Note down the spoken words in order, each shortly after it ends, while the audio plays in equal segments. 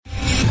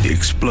The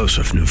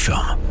explosive new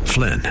film,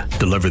 Flynn,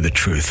 deliver the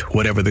truth,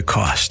 whatever the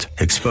cost.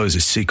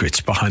 Exposes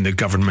secrets behind the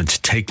government's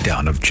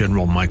takedown of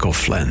General Michael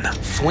Flynn.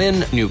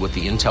 Flynn knew what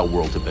the intel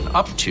world had been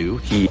up to.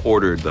 He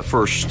ordered the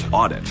first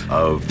audit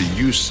of the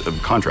use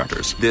of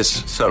contractors.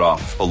 This set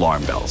off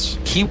alarm bells.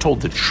 He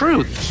told the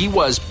truth. He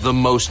was the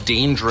most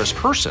dangerous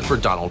person for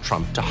Donald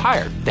Trump to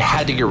hire. They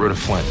had to get rid of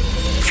Flynn.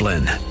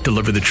 Flynn,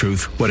 deliver the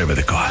truth, whatever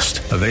the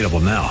cost. Available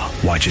now.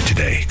 Watch it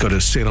today. Go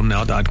to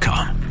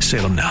salemnow.com.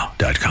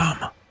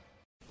 salemnow.com.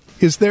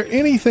 Is there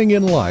anything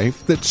in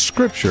life that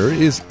Scripture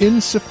is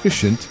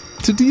insufficient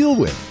to deal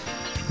with?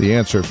 The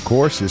answer, of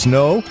course, is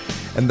no,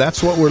 and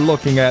that's what we're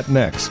looking at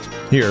next,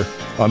 here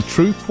on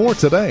Truth for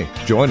Today.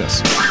 Join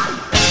us.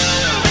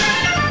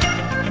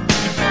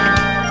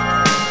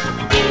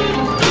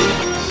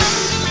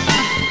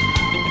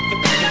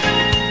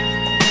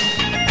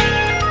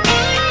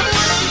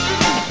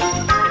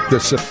 The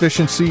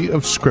sufficiency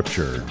of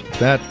Scripture.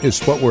 That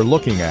is what we're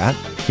looking at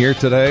here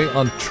today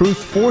on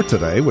Truth for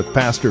Today with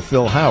Pastor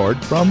Phil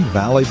Howard from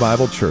Valley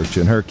Bible Church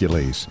in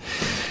Hercules.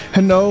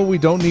 And no, we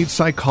don't need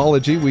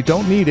psychology. We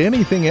don't need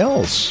anything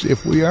else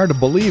if we are to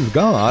believe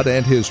God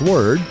and His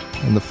Word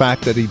and the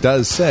fact that He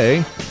does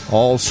say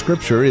all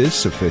Scripture is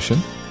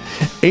sufficient.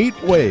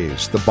 8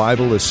 ways the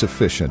Bible is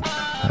sufficient.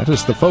 That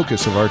is the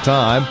focus of our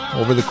time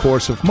over the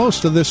course of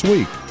most of this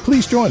week.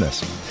 Please join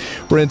us.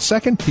 We're in 2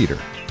 Peter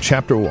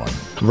chapter 1,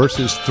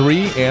 verses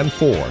 3 and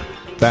 4.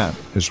 That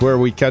is where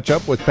we catch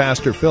up with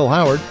Pastor Phil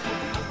Howard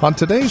on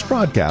today's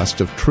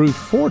broadcast of Truth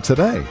for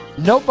Today.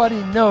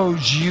 Nobody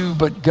knows you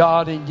but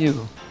God and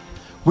you.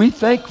 We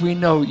think we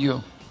know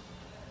you.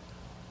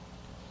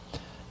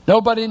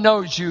 Nobody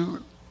knows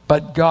you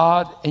but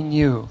God and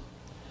you.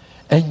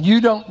 And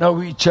you don't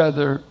know each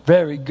other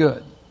very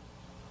good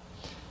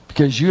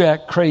because you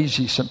act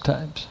crazy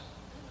sometimes.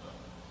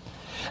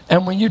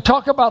 And when you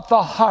talk about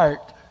the heart,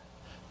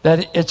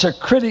 that it's a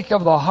critic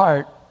of the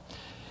heart,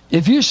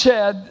 if you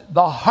said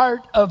the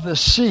heart of the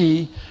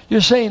sea,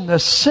 you're saying the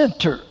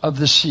center of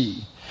the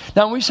sea.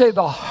 Now, when we say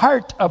the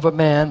heart of a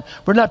man,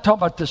 we're not talking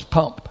about this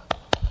pump.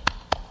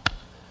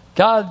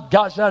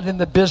 God's not in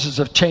the business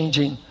of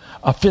changing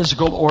a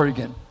physical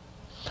organ.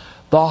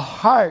 The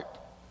heart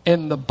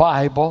in the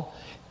Bible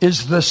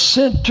is the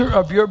center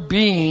of your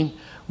being,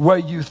 where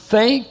you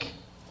think,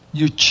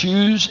 you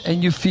choose,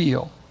 and you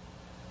feel.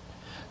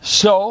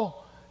 So,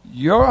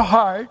 your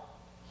heart,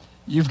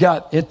 you've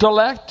got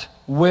intellect,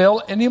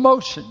 will, and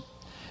emotion.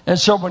 And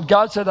so when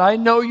God said, I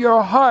know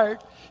your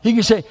heart, He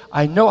can say,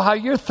 I know how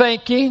you're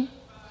thinking,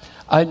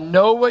 I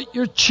know what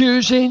you're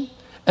choosing,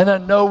 and I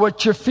know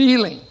what you're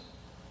feeling.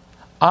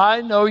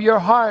 I know your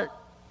heart.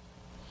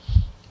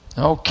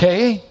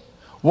 Okay,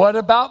 what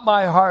about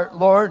my heart,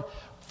 Lord?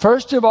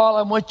 First of all,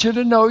 I want you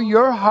to know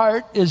your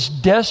heart is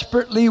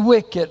desperately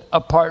wicked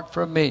apart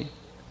from me.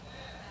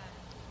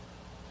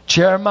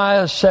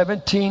 Jeremiah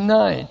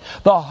 17:9.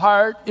 The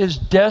heart is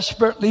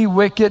desperately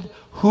wicked.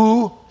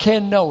 Who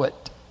can know it?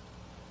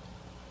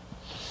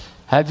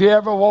 Have you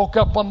ever woke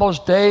up on those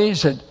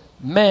days and,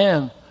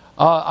 man,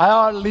 I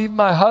ought to leave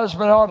my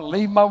husband, I ought to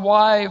leave my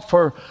wife,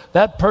 or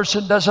that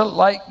person doesn't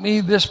like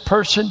me, this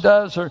person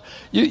does, or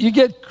you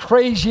get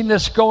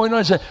craziness going on.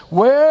 You say,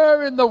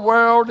 where in the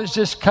world is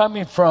this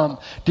coming from?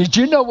 Did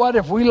you know what?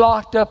 If we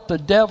locked up the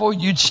devil,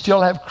 you'd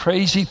still have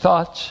crazy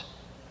thoughts.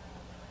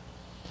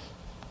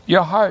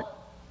 Your heart.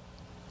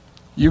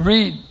 You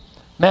read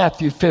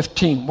Matthew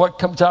 15. What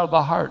comes out of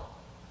the heart?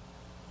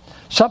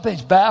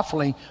 Something's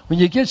baffling. When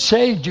you get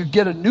saved, you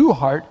get a new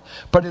heart,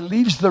 but it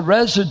leaves the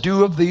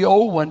residue of the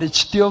old one. It's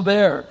still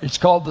there. It's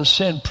called the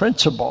sin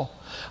principle.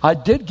 I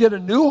did get a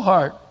new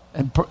heart,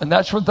 and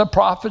that's what the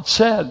prophet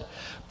said,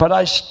 but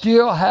I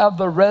still have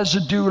the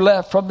residue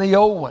left from the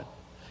old one.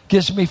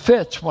 Gives me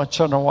fits once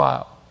in a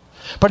while.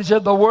 But he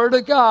said the Word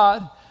of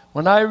God,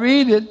 when I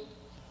read it,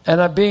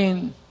 and I'm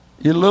being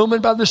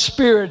illumined by the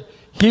Spirit,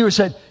 he would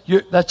say,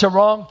 that's a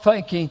wrong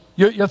thinking.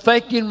 You're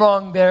thinking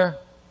wrong there.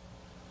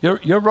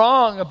 You're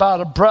wrong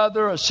about a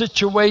brother, a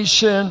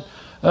situation,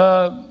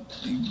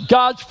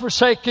 God's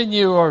forsaken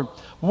you, or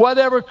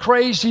whatever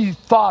crazy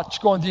thoughts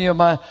going through your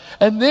mind.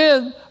 And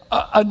then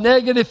a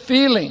negative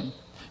feeling.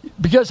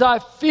 Because I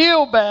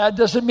feel bad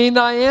doesn't mean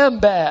I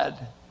am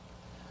bad.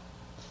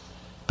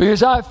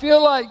 Because I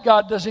feel like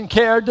God doesn't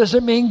care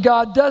doesn't mean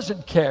God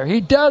doesn't care.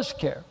 He does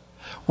care.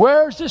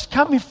 Where is this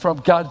coming from?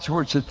 God's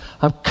Word says,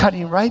 I'm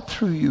cutting right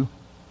through you.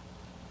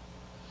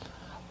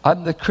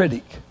 I'm the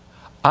critic.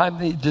 I'm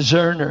the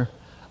discerner.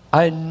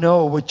 I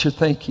know what you're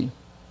thinking.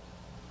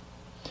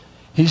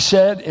 He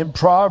said in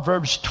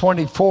Proverbs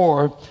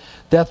 24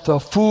 that the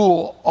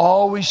fool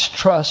always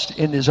trusts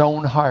in his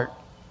own heart.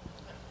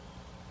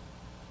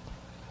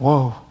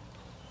 Whoa.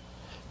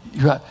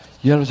 You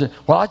know,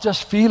 well, I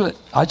just feel it.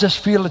 I just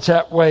feel it's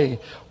that way.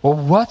 Well,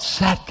 what's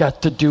that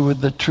got to do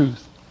with the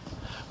truth?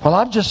 Well,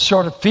 I'm just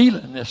sort of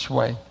feeling this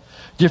way.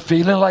 You're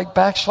feeling like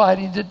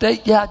backsliding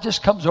today? Yeah, it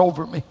just comes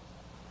over me.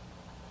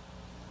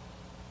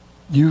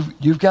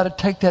 You've got to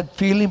take that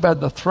feeling by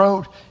the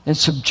throat and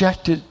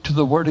subject it to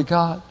the Word of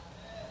God.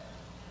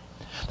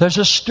 There's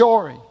a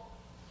story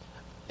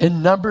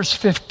in Numbers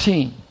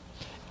 15.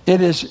 It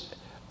is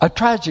a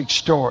tragic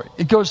story.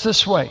 It goes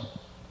this way.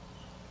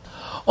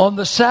 On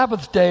the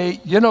Sabbath day,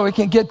 it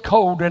can get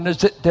cold in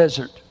the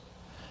desert.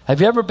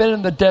 Have you ever been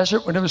in the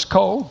desert when it was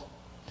cold?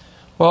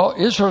 Well,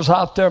 Israel's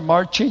out there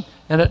marching,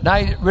 and at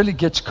night it really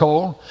gets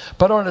cold.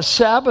 But on a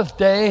Sabbath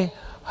day,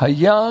 a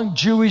young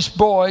Jewish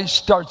boy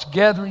starts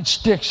gathering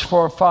sticks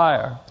for a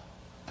fire.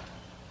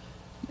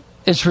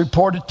 It's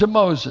reported to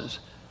Moses.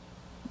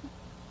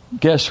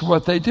 Guess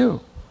what they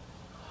do?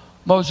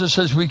 Moses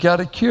says, we got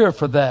a cure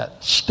for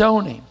that.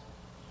 Stoning.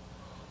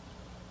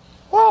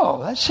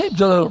 Whoa, that seems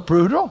a little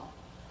brutal.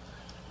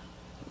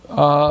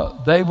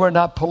 They were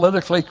not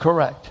politically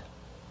correct.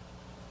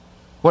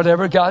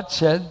 Whatever God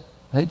said,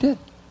 they did.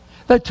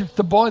 They took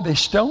the boy, they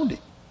stoned him.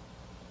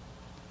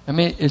 I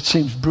mean, it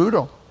seems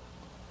brutal.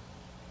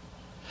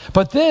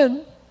 But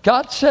then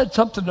God said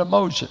something to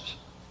Moses.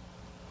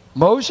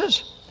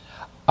 Moses,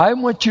 I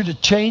want you to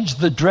change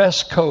the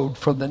dress code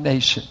for the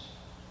nation.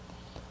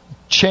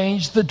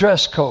 Change the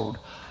dress code.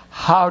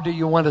 How do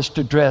you want us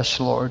to dress,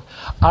 Lord?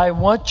 I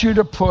want you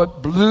to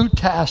put blue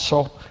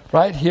tassel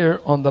right here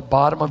on the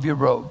bottom of your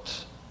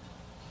robes.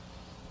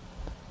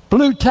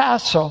 Blue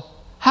tassel.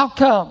 How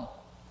come?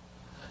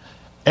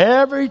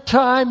 Every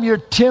time you're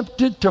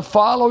tempted to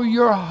follow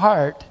your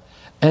heart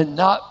and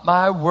not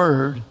my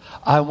word,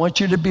 I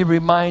want you to be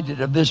reminded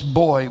of this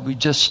boy we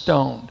just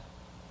stoned.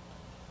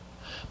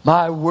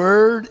 My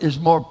word is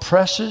more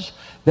precious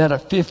than a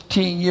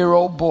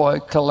 15-year-old boy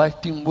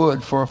collecting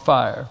wood for a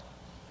fire.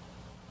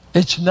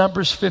 It's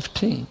Numbers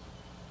 15.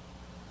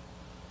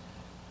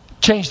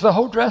 Change the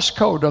whole dress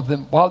code of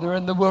them while they're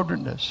in the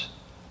wilderness.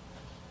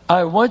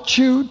 I want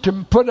you to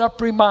put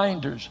up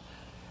reminders.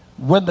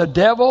 When the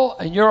devil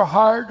and your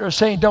heart are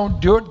saying, don't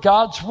do it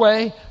God's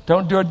way,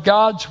 don't do it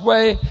God's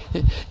way.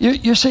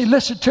 You say,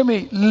 listen to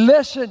me.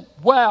 Listen,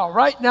 wow,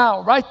 right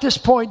now, write this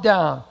point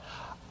down.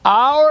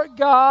 Our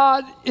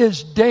God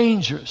is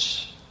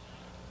dangerous.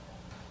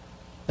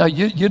 Now,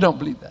 you don't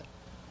believe that.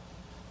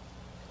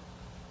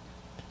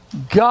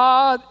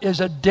 God is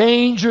a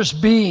dangerous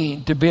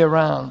being to be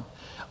around.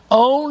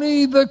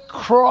 Only the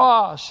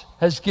cross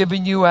has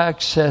given you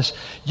access.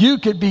 You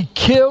could be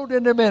killed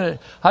in a minute.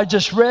 I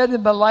just read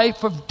in the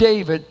life of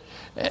David,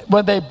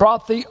 when they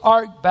brought the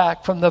ark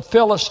back from the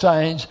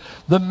Philistines,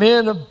 the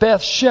men of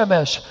Beth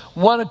Shemesh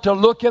wanted to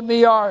look in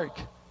the ark.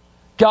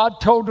 God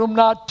told them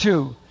not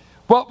to.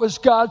 What was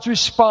God's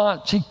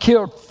response? He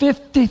killed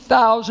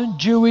 50,000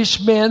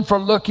 Jewish men for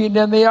looking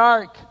in the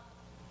ark.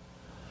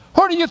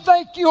 Who do you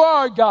think you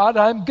are, God?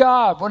 I'm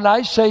God. When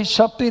I say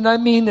something, I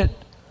mean it.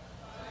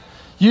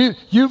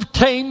 You've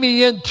tamed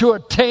me into a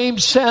tame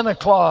Santa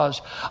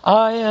Claus.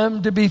 I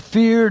am to be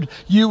feared.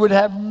 You would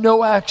have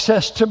no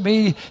access to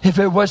me if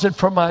it wasn't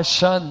for my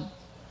son.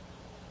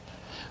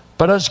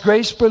 But us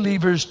grace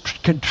believers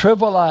can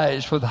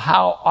trivialize with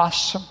how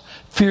awesome,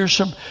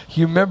 fearsome.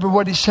 You remember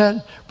what he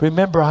said?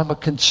 Remember, I'm a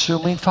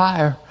consuming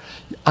fire.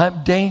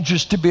 I'm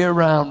dangerous to be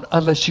around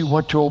unless you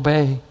want to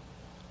obey.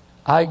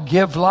 I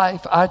give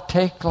life. I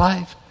take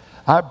life.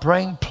 I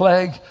bring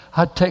plague.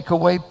 I take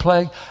away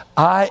plague.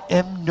 I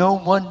am no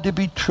one to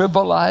be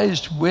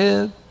trivialized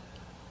with.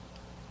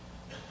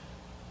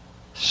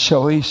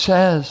 So he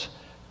says,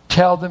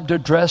 tell them to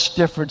dress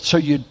different so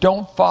you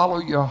don't follow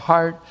your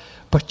heart,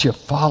 but you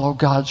follow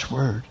God's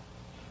word.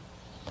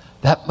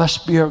 That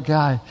must be our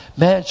guide.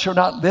 Man shall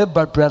not live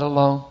by bread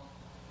alone,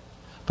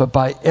 but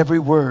by every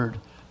word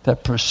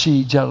that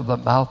proceeds out of the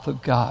mouth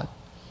of God.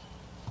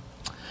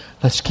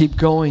 Let's keep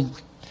going.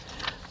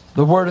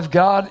 The Word of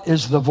God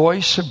is the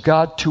voice of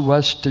God to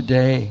us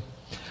today.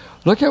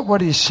 Look at what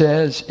he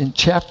says in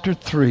chapter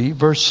 3,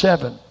 verse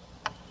 7.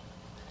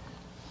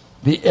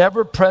 The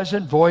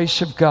ever-present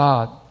voice of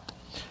God.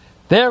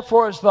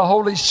 Therefore, as the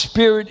Holy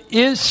Spirit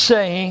is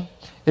saying,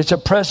 it's a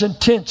present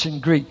tense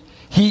in Greek.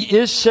 He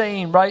is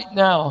saying right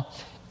now,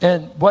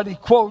 and what he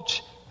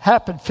quotes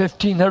happened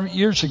 1,500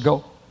 years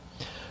ago.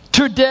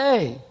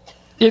 Today,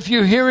 if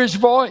you hear his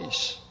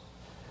voice,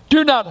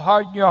 do not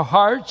harden your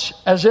hearts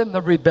as in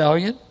the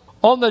rebellion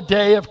on the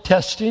day of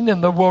testing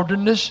in the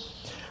wilderness,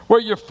 where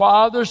your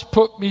fathers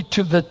put me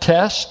to the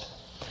test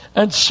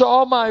and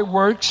saw my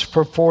works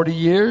for 40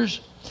 years.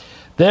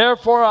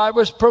 Therefore I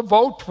was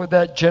provoked with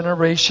that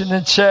generation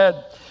and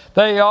said,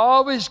 they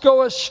always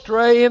go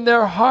astray in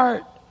their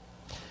heart.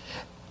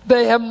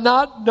 They have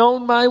not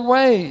known my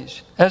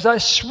ways. As I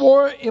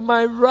swore in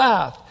my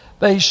wrath,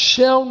 they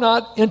shall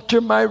not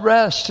enter my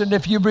rest. And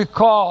if you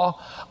recall,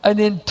 an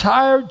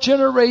entire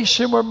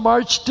generation were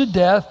marched to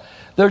death.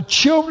 Their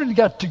children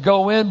got to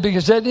go in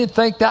because they didn't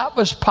think that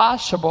was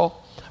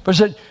possible. But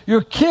said,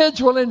 your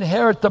kids will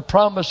inherit the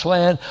promised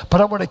land, but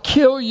I want to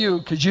kill you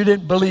because you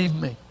didn't believe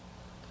me.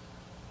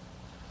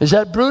 Is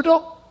that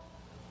brutal?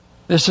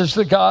 This is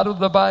the God of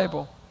the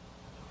Bible.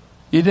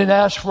 He didn't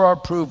ask for our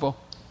approval.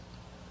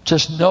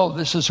 Just know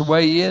this is the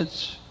way he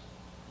is.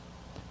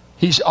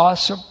 He's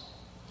awesome.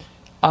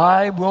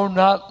 I will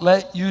not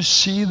let you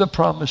see the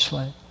promised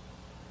land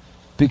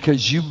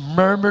because you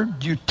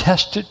murmured, you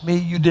tested me,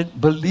 you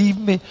didn't believe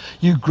me,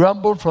 you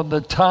grumbled from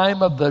the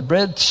time of the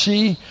Red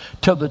Sea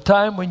till the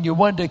time when you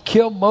wanted to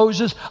kill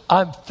Moses.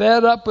 I'm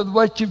fed up with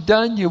what you've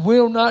done. You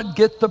will not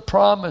get the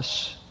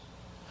promise.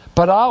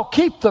 But I'll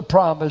keep the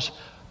promise,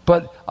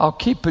 but I'll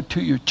keep it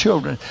to your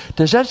children.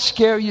 Does that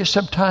scare you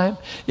sometime?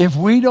 If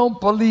we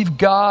don't believe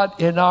God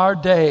in our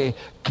day,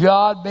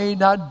 God may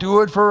not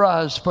do it for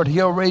us, but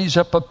He'll raise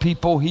up a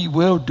people He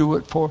will do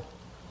it for.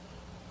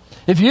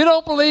 If you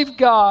don't believe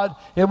God,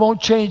 it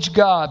won't change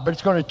God, but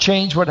it's going to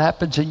change what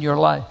happens in your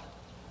life.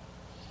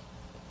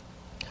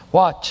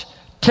 Watch.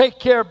 Take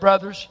care,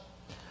 brothers,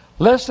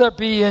 lest there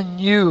be in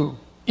you,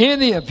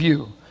 any of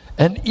you,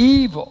 an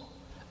evil,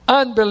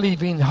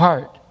 unbelieving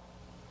heart,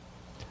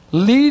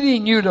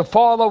 leading you to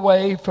fall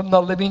away from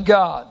the living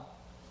God.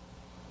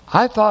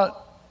 I thought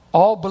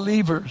all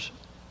believers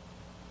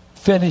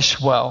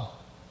finish well.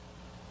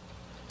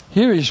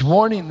 Here He's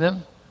warning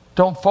them,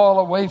 don't fall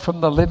away from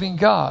the living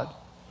God.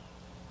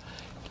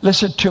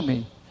 Listen to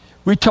me.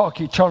 We talk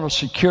eternal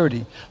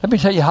security. Let me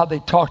tell you how they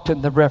talked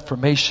in the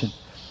Reformation.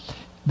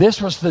 This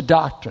was the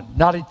doctrine,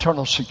 not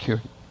eternal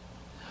security.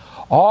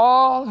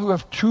 All who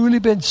have truly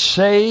been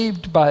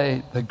saved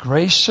by the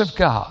grace of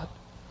God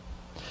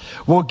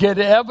will get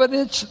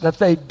evidence that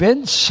they've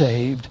been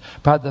saved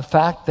by the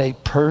fact they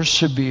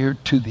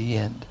persevered to the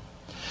end.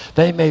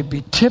 They may be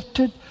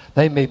tempted,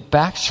 they may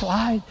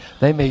backslide,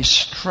 they may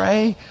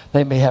stray,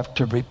 they may have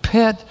to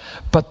repent,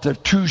 but the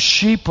true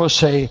sheep will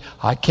say,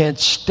 I can't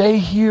stay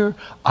here,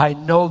 I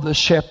know the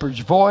shepherd's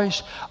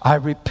voice, I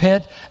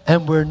repent,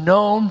 and we're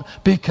known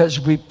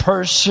because we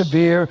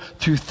persevere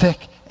through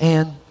thick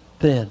and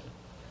thin.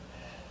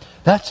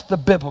 That's the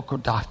biblical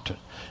doctrine.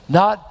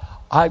 Not,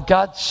 I've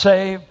got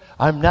saved,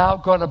 I'm now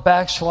going to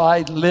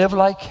backslide, live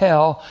like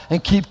hell,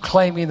 and keep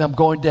claiming I'm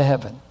going to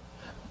heaven.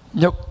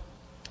 Nope.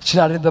 It's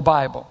not in the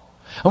Bible.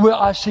 And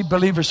I see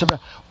believers say,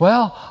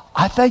 well,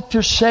 I think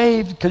they're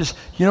saved because,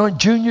 in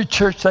junior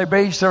church they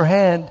raise their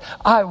hand.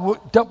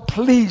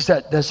 Please,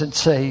 that doesn't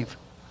save.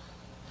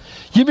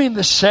 You mean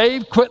the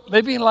saved quit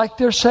living like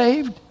they're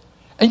saved?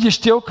 And you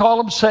still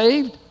call them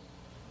saved?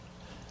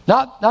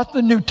 Not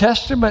the New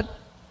Testament.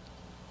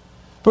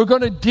 We're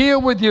going to deal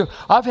with you.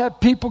 I've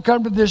had people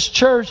come to this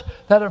church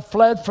that have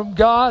fled from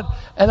God,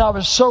 and I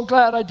was so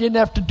glad I didn't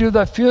have to do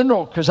the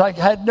funeral because I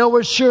had no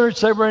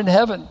assurance they were in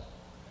heaven.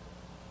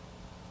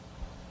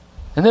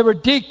 And they were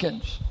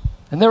deacons,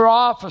 and they were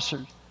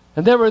officers,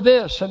 and they were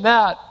this and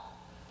that.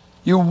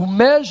 You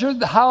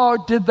measured how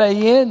did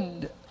they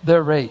end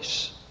their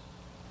race.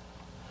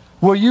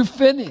 Will you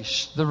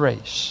finish the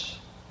race?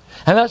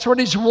 And that's what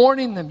He's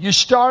warning them. You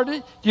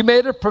started, you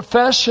made a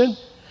profession,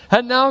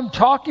 and now I'm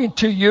talking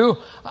to you.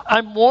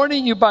 I'm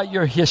warning you by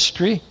your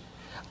history.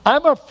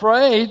 I'm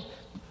afraid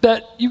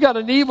that you got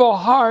an evil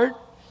heart.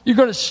 You're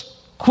going to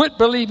quit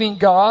believing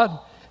God.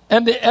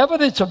 And the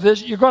evidence of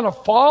this, you're going to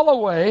fall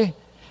away.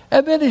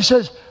 And then He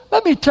says,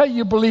 let me tell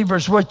you,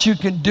 believers, what you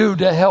can do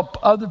to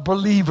help other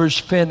believers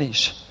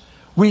finish.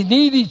 We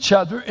need each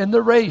other in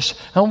the race.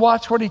 And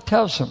watch what He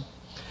tells them.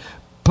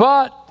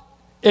 But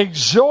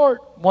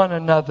exhort one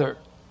another.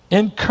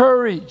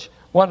 Encourage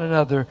one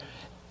another.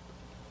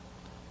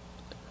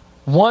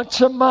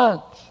 Once a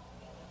month.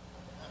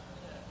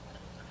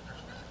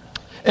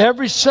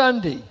 Every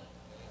Sunday.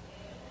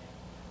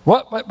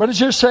 What does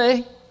yours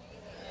say?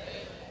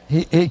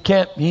 He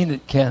can't mean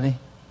it, can he?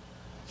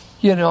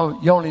 You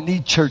only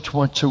need church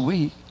once a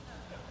week.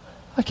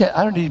 I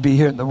don't need to be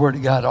hearing the Word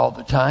of God all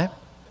the time.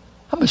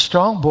 I'm a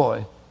strong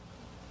boy.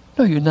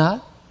 No, you're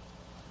not.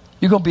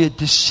 You're going to be a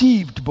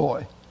deceived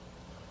boy.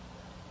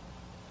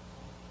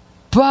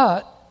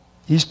 But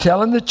He's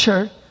telling the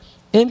church,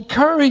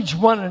 encourage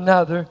one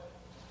another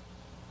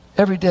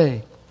every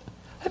day.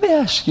 Let me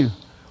ask you,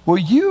 will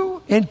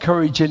you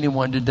encourage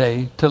anyone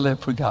today to live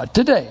for God?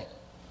 Today.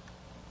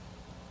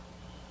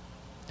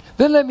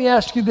 Then let me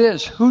ask you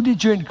this. Who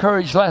did you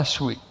encourage last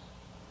week?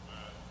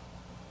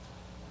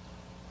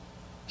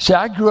 See,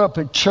 I grew up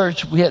in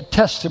church. We had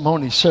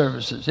testimony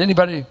services.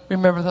 Anybody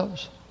remember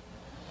those?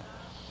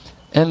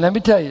 And let me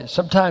tell you,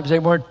 sometimes they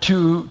weren't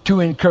too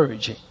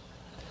encouraging.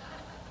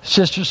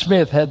 Sister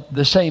Smith had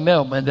the same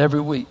ailment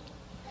every week.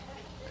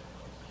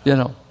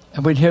 And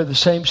we'd hear the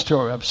same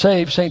story. I'm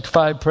saved,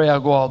 sanctified, pray,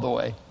 I'll go all the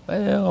way.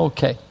 Well,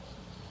 okay.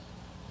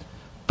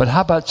 But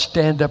how about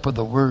stand up with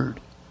the Word?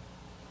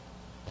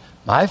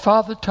 My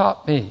father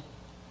taught me.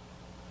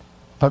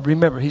 But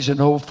remember, he's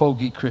an old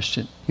fogey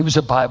Christian. He was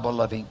a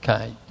Bible-loving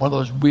kind. One of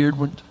those weird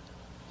ones.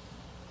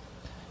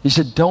 He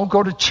said, don't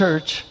go to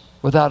church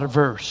without a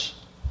verse.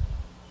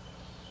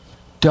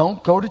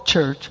 Don't go to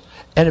church.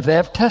 And if they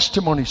have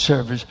testimony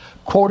service,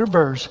 quote a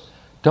verse.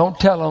 Don't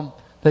tell them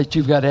that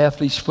you've got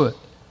athlete's foot.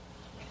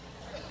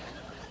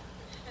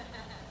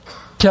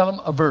 Tell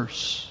them a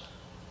verse.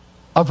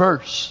 A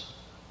verse.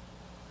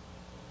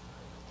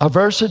 A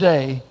verse a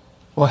day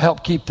will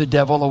help keep the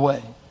devil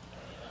away.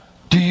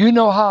 Do you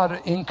know how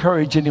to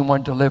encourage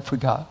anyone to live for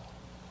God?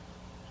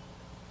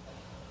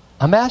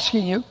 I'm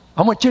asking you.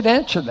 I want you to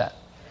answer that.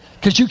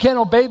 Because you can't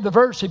obey the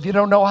verse if you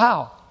don't know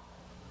how.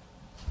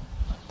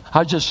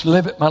 I just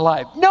live it my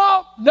life.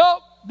 No,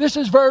 this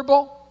is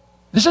verbal.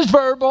 This is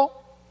verbal.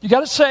 You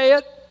got to say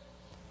it.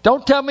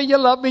 Don't tell me you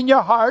love me in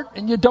your heart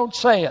and you don't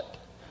say it.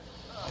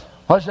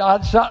 Well,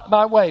 it's not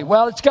my way.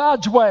 Well, it's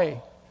God's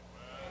way.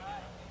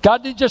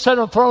 God didn't just sit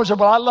on the throne and say,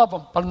 well, I love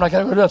him, but I'm not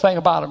going to do a thing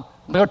about him.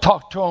 I'm going to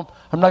talk to him.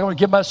 I'm not going to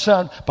give my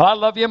son, but I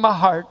love you in my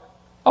heart.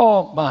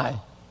 Oh, my.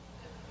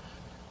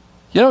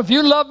 You know, if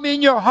you love me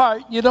in your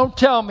heart, you don't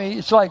tell me,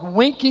 it's like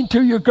winking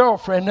to your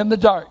girlfriend in the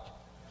dark.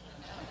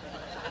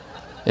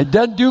 It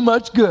doesn't do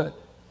much good.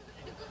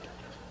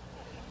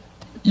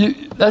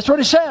 That's what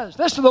he says.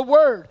 Listen to the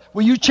word.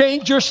 Will you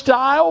change your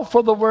style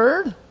for the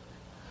word?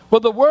 Will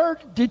the word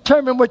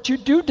determine what you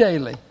do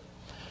daily?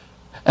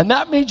 And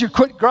that means you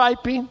quit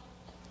griping.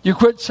 You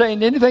quit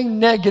saying anything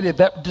negative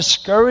that would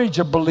discourage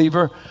a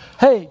believer.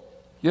 Hey,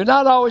 you're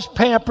not always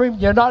pampering.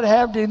 You're not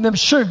having them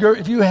sugar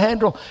if you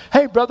handle,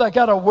 hey, brother, I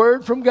got a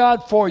word from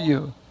God for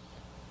you.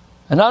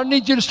 And I don't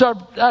need you to start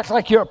acting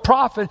like you're a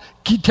prophet.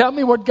 Can you tell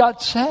me what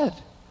God said?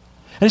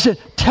 And he said,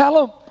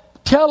 tell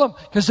them,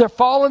 because they're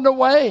falling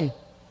away.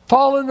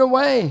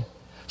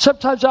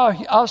 Sometimes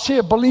I'll see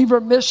a believer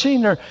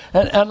missing, and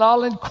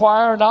I'll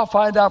inquire, and I'll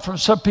find out from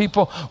some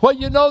people, well,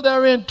 you know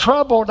they're in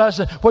trouble. And I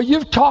said, well,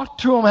 you've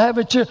talked to them,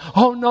 haven't you?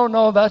 Oh,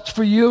 no, that's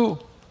for you.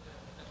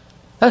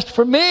 That's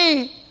for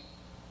me.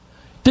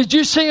 Did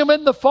you see them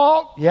in the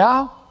fault?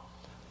 Yeah.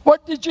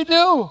 What did you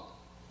do?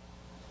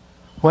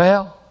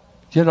 Well,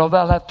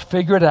 they'll have to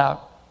figure it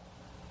out.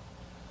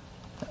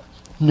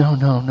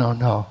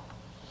 No.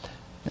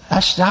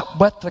 That's not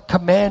what the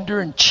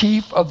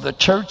commander-in-chief of the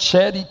church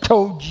said. He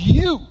told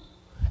you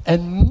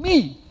and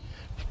me,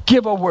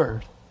 give a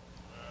word.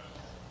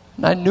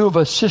 And I knew of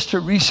a sister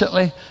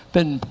recently,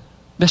 been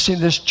missing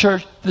this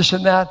church, this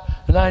and that.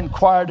 And I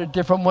inquired at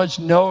different ones.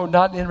 No,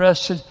 not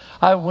interested.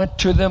 I went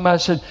to them. I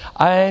said,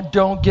 I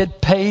don't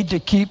get paid to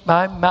keep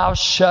my mouth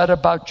shut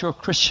about your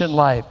Christian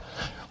life.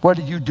 What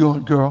are you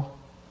doing, girl?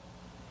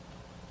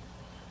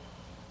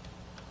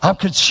 I'm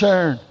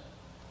concerned.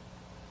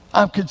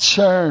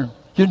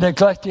 You're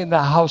neglecting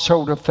the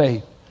household of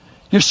faith.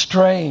 You're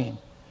straying.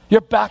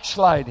 You're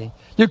backsliding.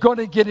 You're going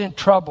to get in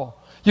trouble.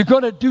 You're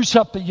going to do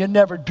something you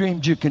never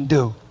dreamed you can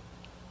do.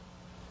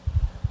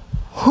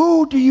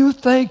 Who do you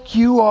think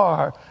you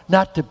are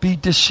not to be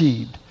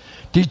deceived?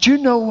 Did you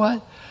know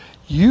what?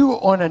 You,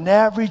 on an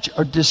average,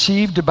 are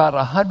deceived about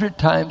 100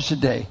 times a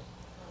day.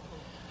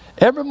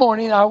 Every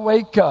morning I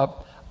wake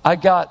up, I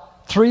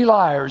got 3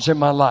 liars in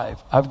my life.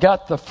 I've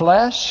got the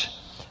flesh,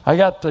 I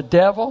got the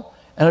devil,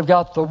 and I've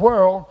got the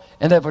world.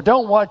 And if I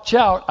don't watch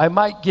out, I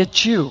might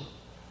get you.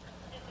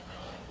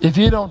 If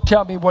you don't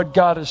tell me what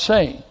God is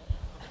saying.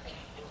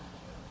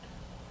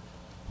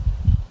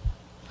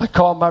 I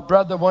called my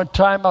brother one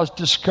time. I was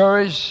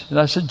discouraged. And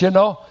I said,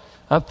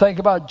 I'm thinking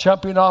about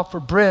jumping off a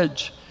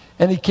bridge.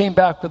 And he came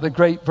back with a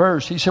great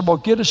verse. He said, well,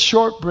 get a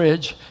short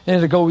bridge and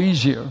it'll go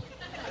easier.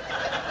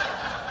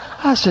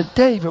 I said,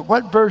 David,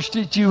 what verse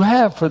did you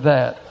have for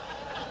that?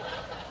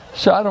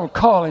 So I don't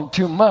call him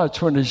too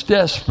much when he's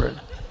desperate.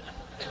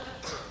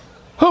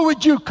 Who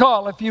would you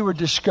call if you were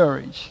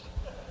discouraged?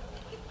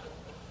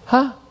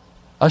 Huh?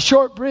 A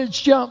short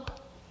bridge jump?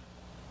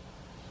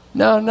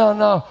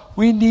 No.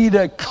 We need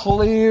a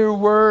clear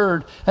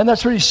word. And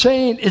that's what he's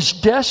saying. It's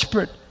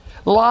desperate.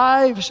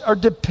 Lives are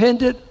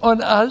dependent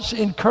on us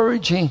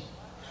encouraging.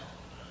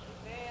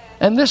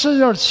 And this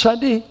is on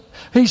Sunday.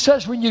 He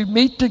says when you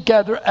meet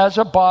together as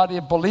a body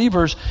of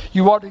believers,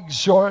 you ought to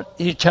exhort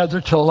each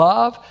other to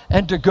love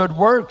and to good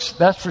works.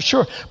 That's for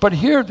sure. But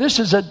here, this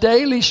is a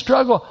daily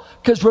struggle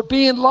because we're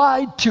being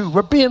lied to.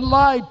 We're being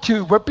lied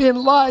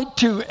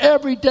to.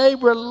 Every day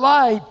we're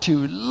lied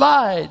to.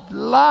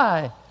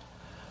 Lie.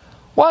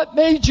 What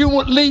made you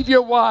leave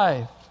your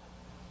wife?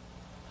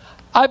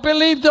 I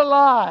believed a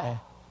lie.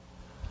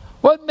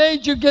 What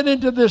made you get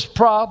into this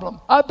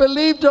problem? I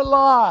believed a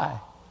lie.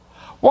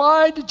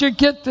 Why did you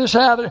get this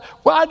attitude?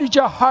 Why did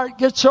your heart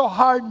get so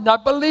hardened? I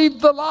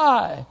believed the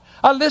lie.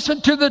 I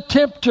listened to the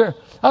tempter.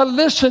 I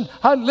listened.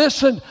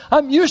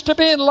 I'm used to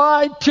being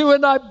lied to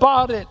and I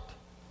bought it.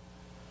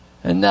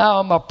 And now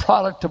I'm a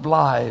product of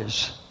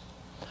lies.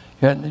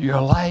 And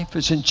your life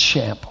is in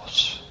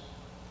shambles.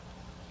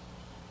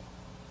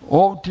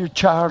 Oh, dear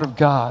child of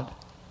God.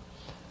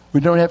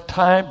 We don't have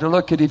time to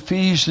look at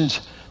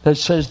Ephesians that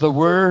says the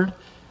word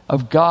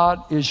of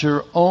God is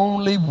your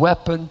only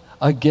weapon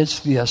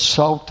against the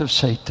assault of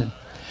Satan.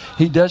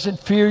 He doesn't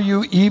fear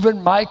you.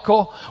 Even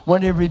Michael,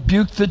 when he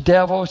rebuked the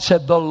devil,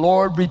 said, the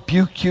Lord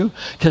rebuke you,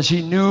 because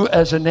he knew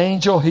as an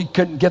angel he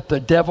couldn't get the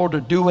devil to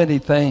do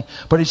anything.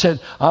 But he said,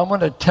 I'm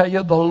going to tell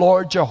you the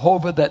Lord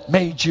Jehovah that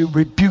made you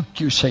rebuke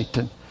you,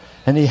 Satan.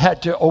 And he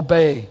had to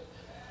obey.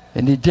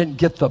 And he didn't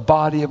get the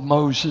body of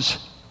Moses.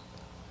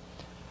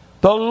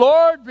 The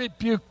Lord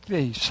rebuked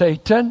thee,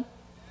 Satan.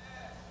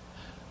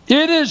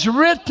 It is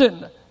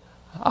written,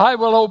 I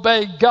will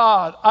obey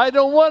God. I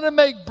don't want to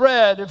make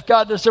bread if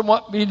God doesn't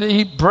want me to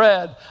eat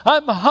bread.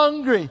 I'm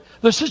hungry.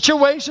 The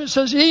situation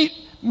says, eat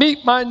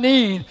meet my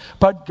need.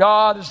 But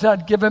God has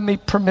not given me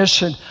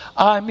permission.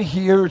 I'm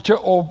here to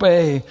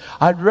obey.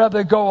 I'd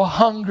rather go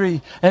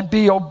hungry and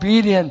be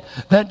obedient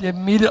than to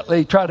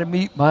immediately try to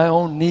meet my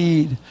own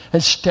need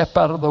and step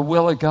out of the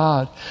will of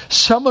God.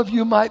 Some of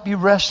you might be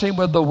wrestling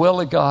with the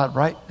will of God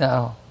right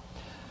now.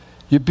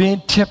 You're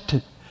being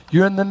tempted.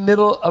 You're in the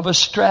middle of a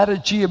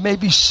strategy of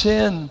maybe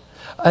sin,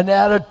 an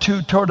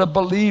attitude toward a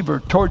believer,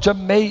 towards a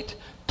mate,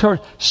 toward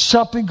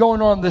something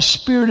going on. The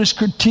Spirit is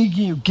critiquing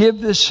you. Give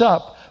this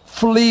up.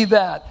 Flee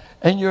that.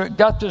 And you've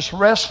got this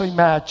wrestling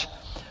match,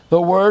 the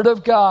Word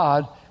of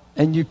God,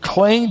 and you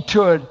cling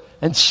to it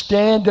and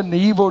stand in the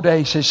evil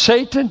day. Say,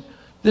 Satan,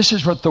 this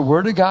is what the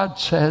Word of God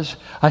says.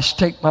 I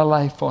stake my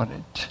life on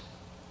it.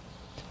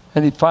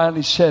 And he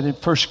finally said in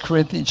 1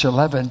 Corinthians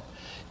 11,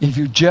 if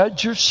you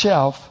judge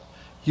yourself,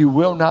 you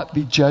will not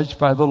be judged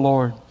by the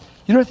Lord.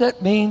 You know what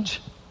that means?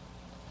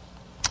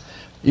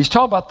 He's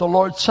talking about the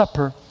Lord's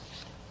Supper.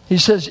 He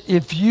says,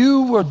 if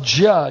you will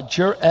judge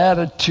your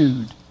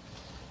attitude,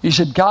 he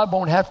said, God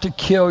won't have to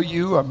kill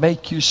you or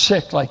make you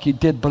sick like he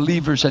did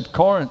believers at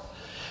Corinth.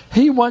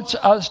 He wants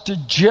us to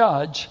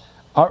judge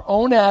our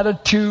own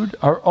attitude,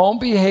 our own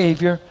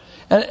behavior.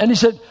 And he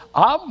said,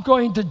 I'm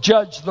going to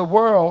judge the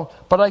world,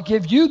 but I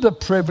give you the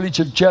privilege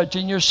of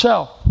judging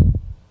yourself.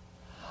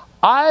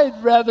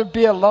 I'd rather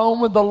be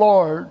alone with the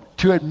Lord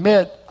to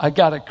admit I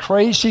got a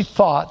crazy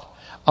thought,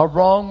 a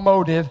wrong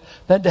motive,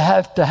 than to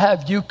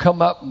have you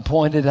come up and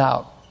point it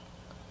out.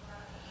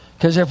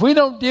 Because if we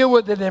don't deal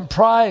with it in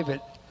private,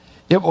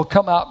 it will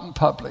come out in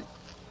public.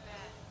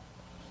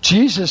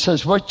 Jesus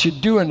says what you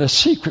do in a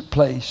secret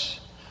place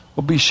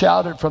will be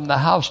shouted from the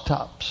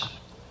housetops.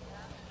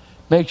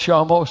 Makes you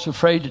almost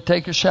afraid to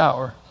take a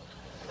shower.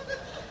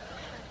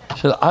 He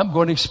said, I'm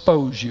going to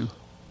expose you.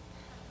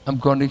 I'm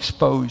going to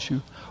expose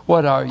you.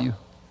 What are you?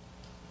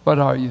 What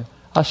are you?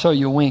 I saw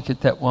you wink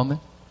at that woman.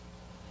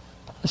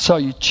 I saw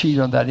you cheat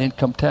on that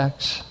income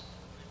tax.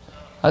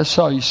 I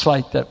saw you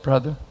slight that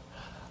brother.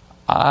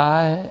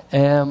 I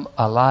am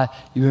alive.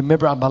 You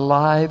remember, I'm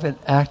alive and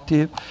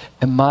active,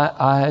 and my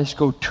eyes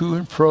go to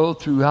and fro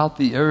throughout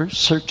the earth,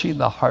 searching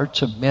the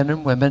hearts of men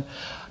and women.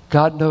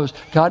 God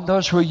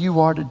knows where you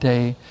are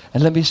today.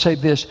 And let me say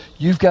this,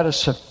 you've got a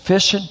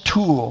sufficient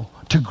tool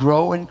to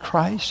grow in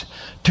Christ,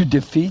 to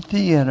defeat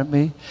the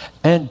enemy,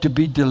 and to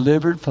be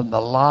delivered from the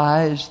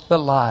lies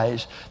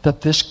that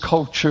this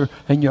culture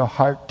and your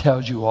heart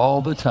tells you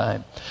all the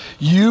time.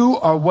 You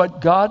are what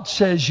God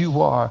says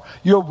you are.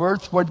 You're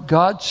worth what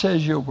God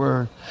says you're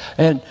worth.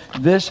 And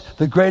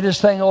the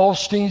greatest thing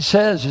Osteen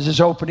says is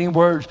his opening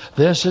words.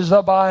 This is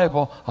the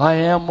Bible. I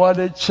am what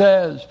it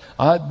says.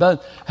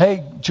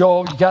 Hey,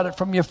 Joel, you got it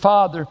from your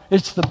father.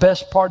 It's the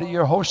best part of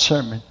your whole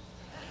sermon.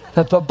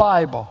 That the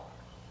Bible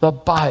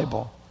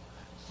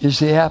is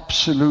the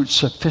absolute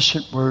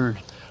sufficient word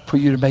for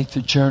you to make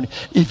the journey.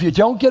 If you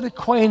don't get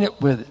acquainted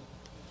with it,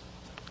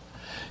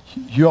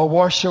 you'll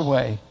wash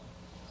away.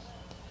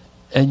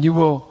 And you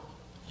will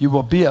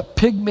be a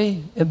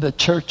pygmy in the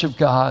church of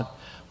God.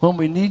 When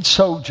we need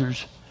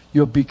soldiers,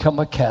 you'll become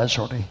a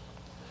casualty.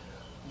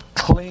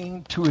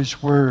 Cling to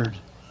his word.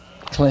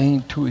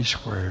 Cling to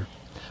his word.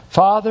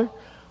 Father,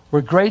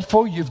 we're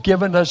grateful you've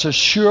given us a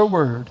sure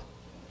word.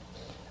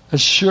 A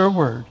sure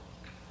word.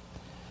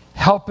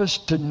 Help us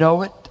to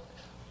know it,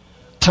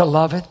 to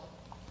love it,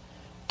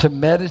 to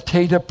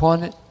meditate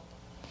upon it.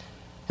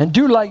 And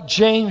do like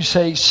James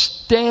says,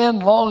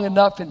 stand long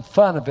enough in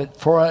front of it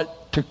for it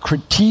to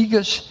critique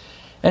us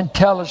and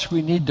tell us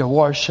we need to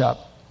wash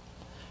up.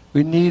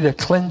 We need a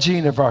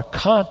cleansing of our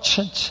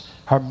conscience,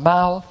 our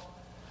mouth,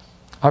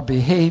 our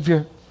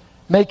behavior.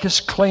 Make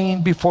us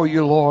clean before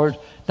you, Lord,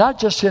 not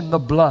just in the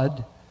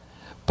blood,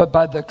 but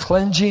by the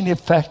cleansing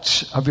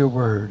effects of your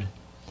word.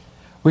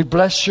 We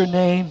bless your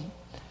name.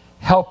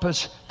 Help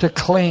us to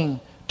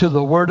cling to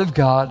the Word of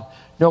God,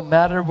 no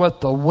matter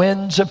what the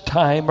winds of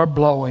time are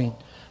blowing.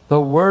 The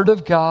Word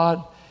of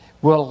God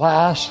will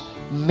last.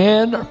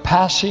 Men are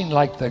passing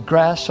like the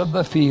grass of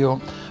the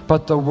field,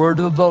 but the Word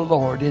of the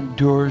Lord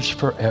endures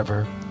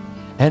forever.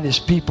 And his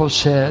people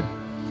said,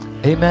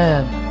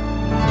 Amen.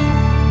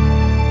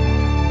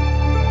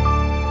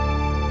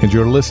 And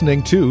you're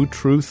listening to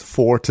Truth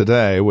for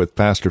Today with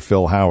Pastor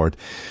Phil Howard,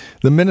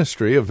 the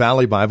ministry of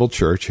Valley Bible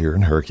Church here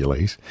in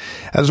Hercules.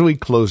 As we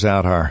close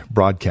out our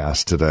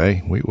broadcast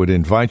today, we would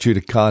invite you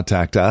to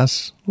contact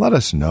us. Let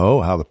us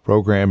know how the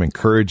program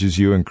encourages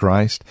you in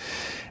Christ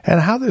and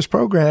how this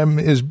program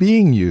is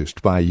being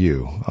used by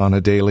you on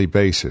a daily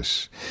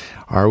basis.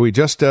 Are we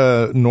just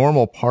a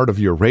normal part of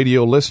your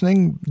radio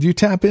listening? Do you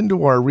tap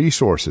into our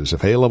resources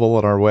available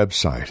at our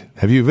website?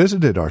 Have you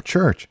visited our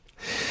church?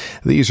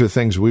 These are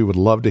things we would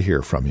love to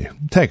hear from you.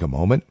 Take a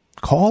moment,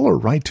 call or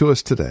write to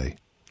us today.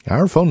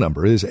 Our phone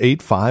number is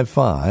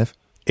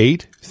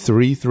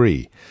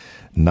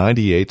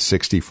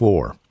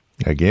 855-833-9864.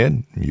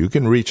 Again, you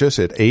can reach us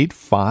at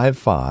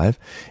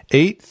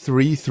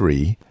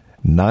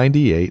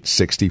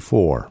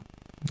 855-833-9864.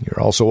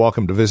 You're also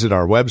welcome to visit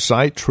our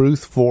website,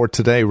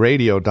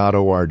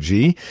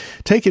 truthfortodayradio.org.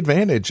 Take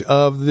advantage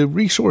of the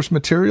resource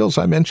materials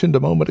I mentioned a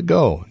moment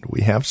ago.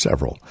 We have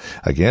several.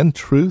 Again,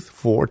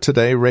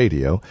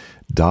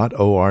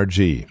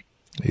 truthfortodayradio.org.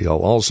 You'll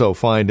also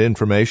find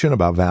information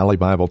about Valley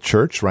Bible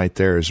Church right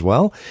there as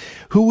well,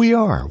 who we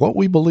are, what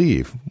we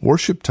believe,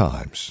 worship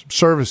times,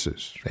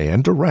 services,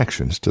 and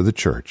directions to the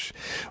church.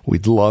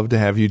 We'd love to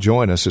have you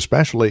join us,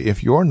 especially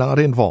if you're not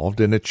involved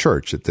in a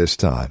church at this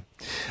time.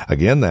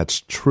 Again,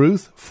 that's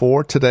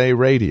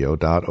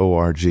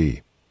truthfortodayradio.org.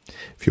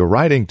 If you're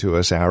writing to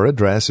us, our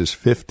address is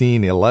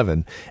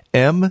 1511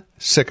 M.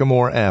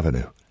 Sycamore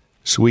Avenue,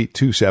 Suite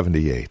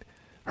 278.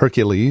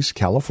 Hercules,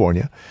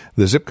 California.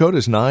 The zip code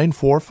is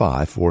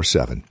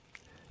 94547.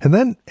 And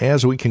then,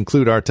 as we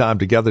conclude our time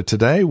together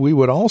today, we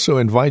would also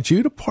invite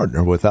you to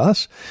partner with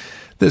us.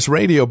 This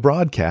radio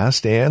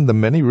broadcast and the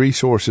many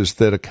resources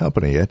that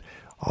accompany it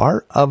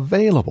are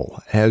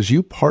available as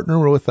you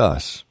partner with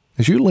us,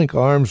 as you link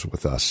arms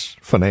with us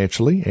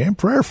financially and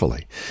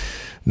prayerfully.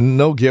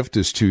 No gift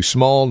is too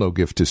small, no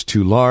gift is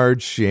too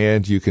large,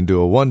 and you can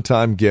do a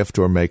one-time gift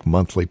or make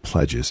monthly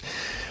pledges.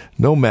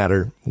 No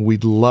matter,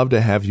 we'd love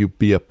to have you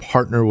be a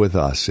partner with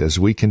us as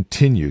we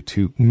continue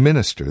to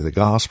minister the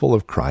gospel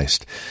of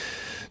Christ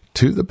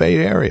to the Bay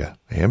Area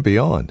and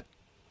beyond.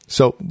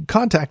 So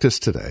contact us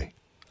today.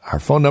 Our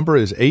phone number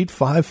is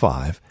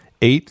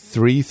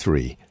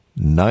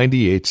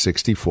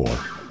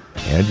 855-833-9864.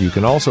 And you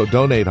can also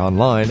donate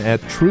online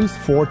at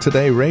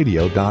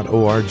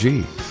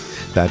truthfortodayradio.org.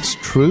 That's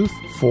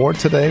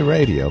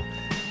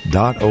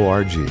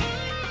truthfortodayradio.org.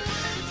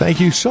 Thank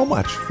you so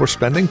much for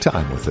spending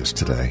time with us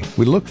today.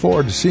 We look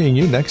forward to seeing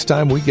you next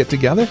time we get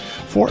together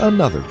for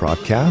another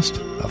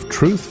broadcast of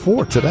Truth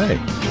for Today.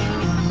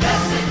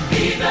 Blessed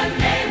be the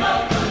name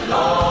of the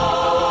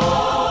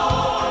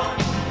Lord.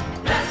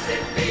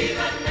 Blessed be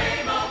the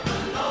name of the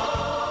Lord.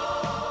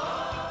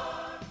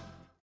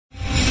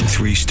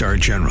 3-star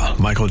General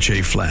Michael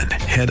J. Flynn,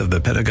 head of the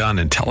Pentagon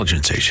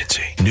Intelligence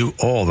Agency, knew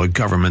all the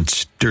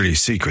government's dirty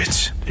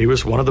secrets. He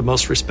was one of the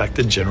most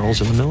respected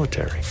generals in the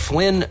military.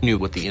 Flynn knew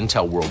what the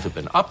intel world had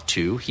been up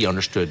to. He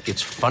understood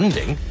its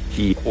funding.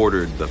 He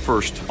ordered the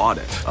first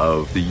audit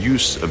of the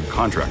use of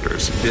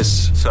contractors.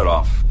 This set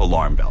off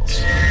alarm bells.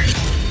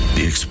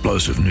 The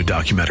explosive new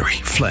documentary,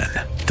 Flynn,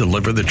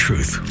 Deliver the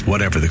Truth,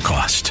 Whatever the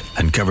Cost,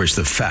 uncovers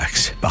the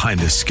facts behind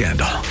this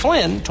scandal.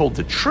 Flynn told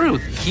the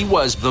truth. He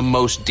was the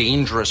most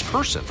dangerous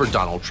person for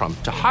Donald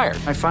Trump to hire.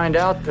 I find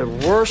out the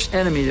worst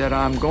enemy that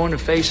I'm going to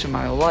face in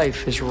my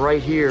life is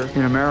right here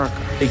in America.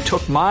 They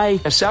took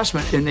my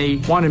assessment and they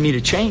wanted me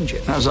to change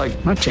it. And I was like,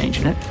 I'm not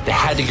changing it. They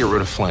had to get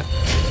rid of Flynn.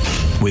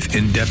 With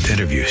in-depth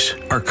interviews,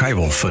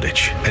 archival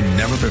footage, and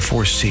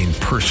never-before-seen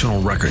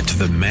personal records of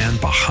the man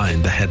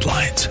behind the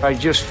headlines. I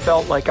just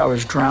felt like I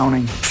was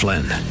drowning.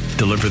 Flynn,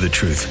 Deliver the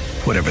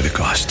Truth, Whatever the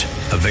Cost.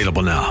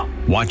 Available now.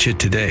 Watch it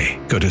today.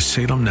 Go to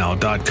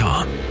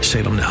salemnow.com.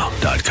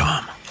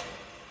 salemnow.com.